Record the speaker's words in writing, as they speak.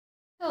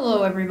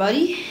Hello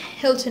everybody,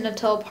 Hilton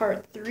Hotel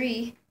part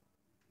 3.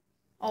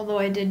 Although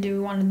I did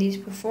do one of these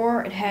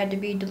before, it had to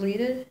be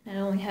deleted and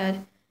it only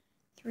had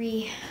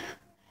 3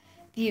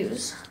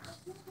 views.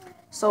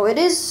 So it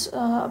is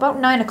about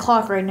 9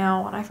 o'clock right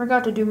now, and I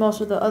forgot to do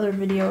most of the other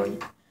video a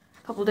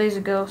couple days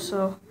ago,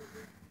 so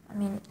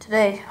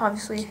today,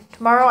 obviously.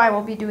 Tomorrow I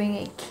will be doing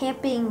a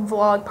camping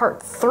vlog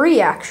part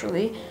 3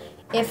 actually,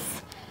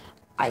 if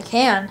I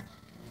can.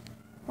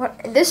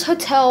 This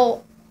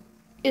hotel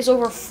is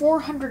over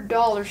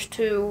 $400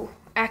 to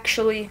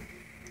actually,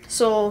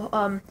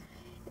 so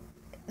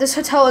this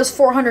hotel is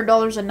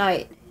 $400 a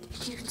night.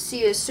 You can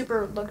see it's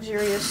super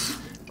luxurious,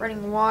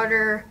 running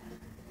water.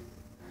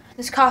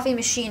 This coffee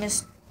machine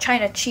is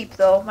kinda cheap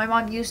though. My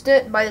mom used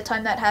it, and by the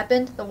time that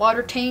happened, the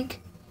water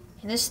tank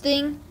in this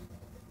thing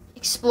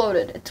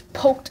exploded. It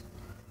poked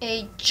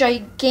a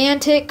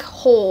gigantic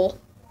hole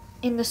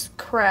in this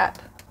crap.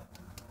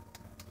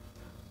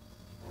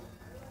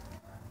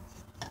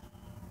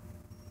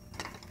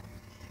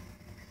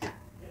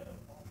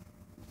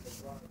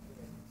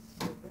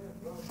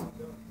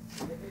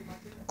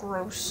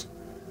 Gross.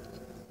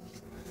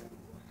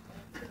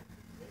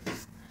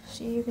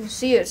 See, you can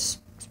see it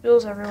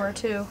spills everywhere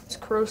too. It's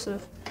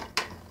corrosive.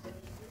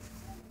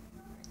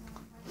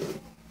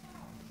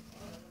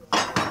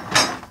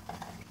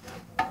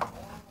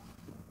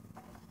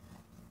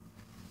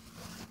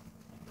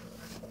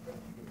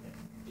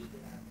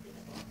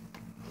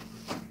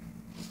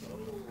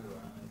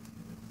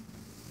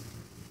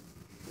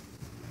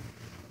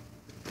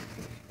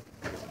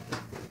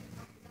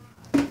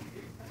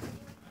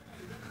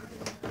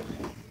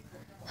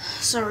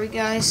 Sorry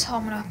guys,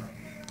 I'm gonna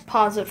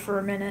pause it for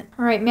a minute.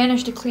 Alright,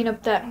 managed to clean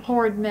up that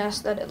horrid mess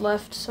that it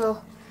left,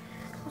 so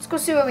let's go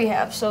see what we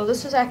have. So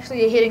this is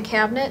actually a hidden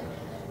cabinet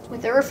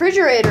with a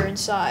refrigerator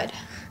inside.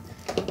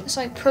 This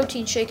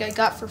protein shake I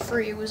got for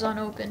free. It was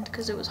unopened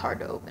because it was hard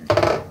to open.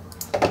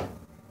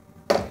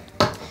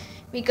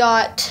 We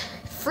got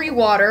free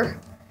water,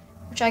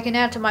 which I can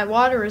add to my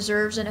water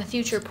reserves in a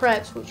future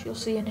preps, which you'll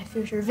see in a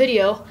future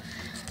video.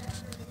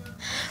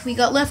 We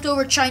got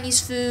leftover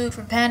Chinese food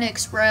from Panda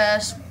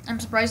Express. I'm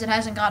surprised it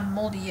hasn't gotten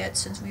moldy yet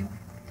since we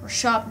were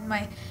shopping.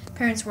 My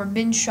parents were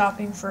binge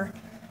shopping for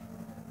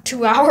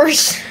 2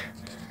 hours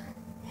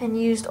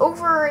and used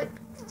over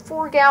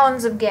 4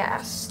 gallons of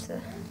gas to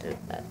do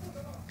that.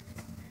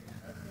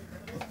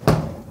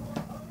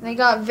 They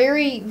got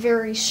very,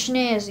 very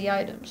snazzy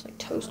items like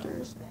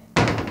toasters.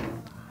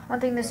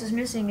 One thing this is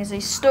missing is a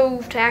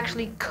stove to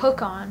actually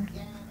cook on.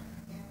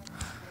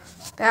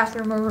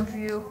 Bathroom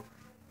overview.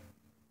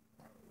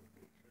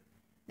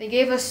 They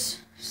gave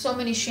us so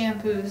many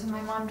shampoos, and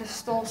my mom just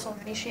stole so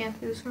many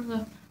shampoos from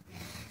the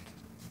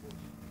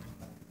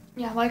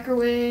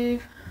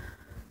microwave,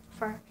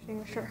 fire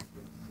extinguisher.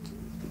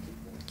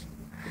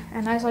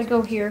 And as I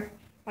go here,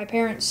 my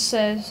parents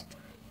says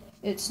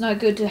it's not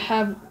good to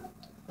have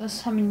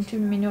us humming too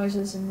many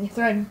noises, and they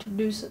threatened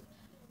to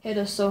hit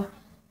us, so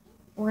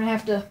we're gonna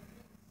have to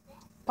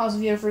pause the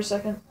video for a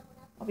second.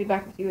 I'll be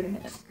back with you in a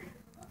minute.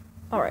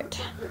 Alright.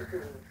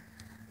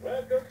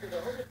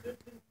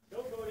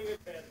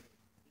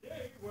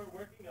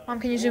 Mom,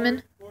 can you zoom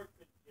in?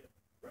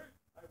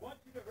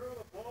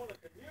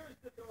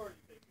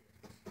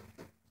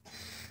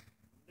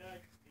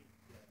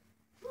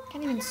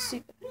 Can't even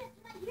see.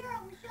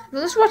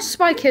 Well, let's watch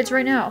Spy Kids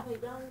right now.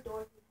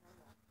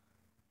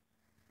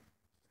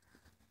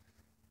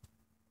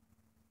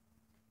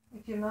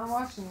 If you're not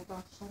watching it,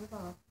 don't shut it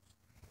off.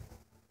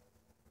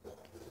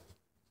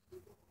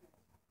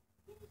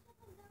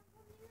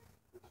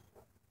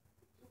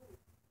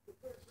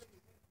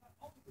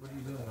 What are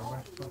you doing? I'm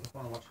watching the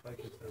phone and watch Spy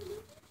Kids.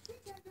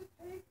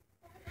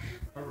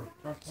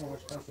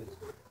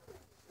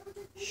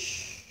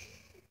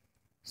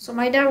 So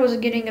my dad was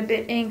getting a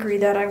bit angry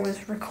that I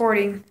was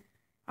recording.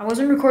 I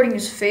wasn't recording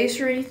his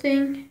face or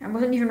anything. I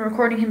wasn't even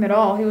recording him at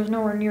all. He was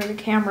nowhere near the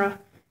camera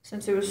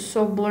since it was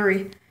so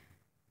blurry.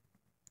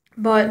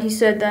 But he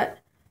said that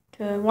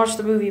to watch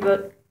the movie.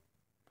 But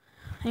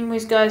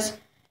anyways, guys,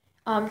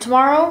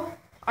 tomorrow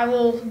I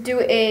will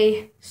do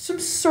some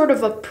sort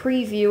of a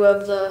preview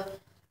of the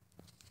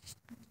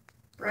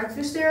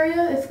breakfast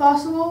area, if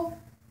possible.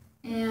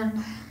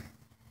 And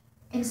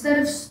instead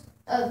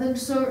of them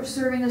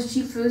serving us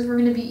cheap foods, we're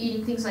going to be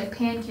eating things like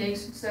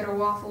pancakes instead of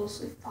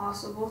waffles, if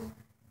possible.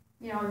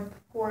 You know,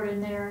 pour it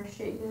in there and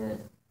shake it.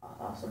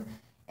 Awesome.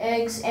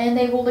 Eggs, and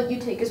they will let you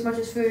take as much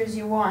as food as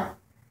you want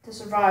to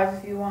survive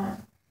if you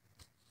want.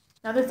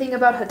 Another thing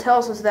about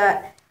hotels is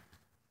that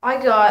I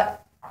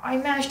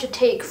managed to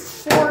take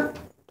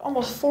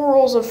almost 4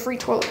 rolls of free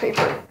toilet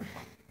paper.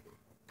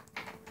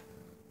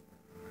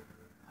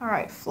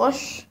 Alright,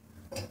 flush.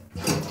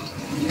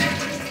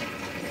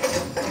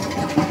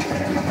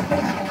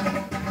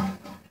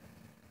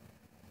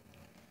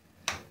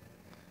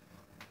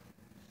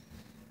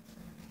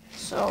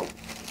 So,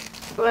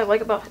 what I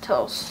like about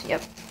hotels,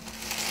 yep.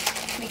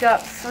 We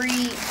got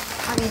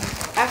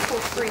actual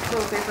free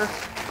toilet paper.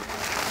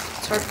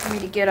 It's hard for me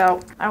to get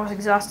out. I was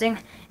exhausting.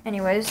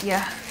 Anyways,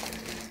 yeah.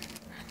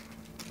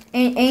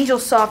 Angel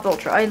Soft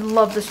Ultra. I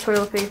love this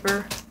toilet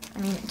paper.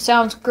 I mean, it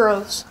sounds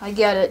gross. I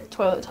get it,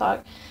 toilet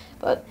talk.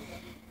 But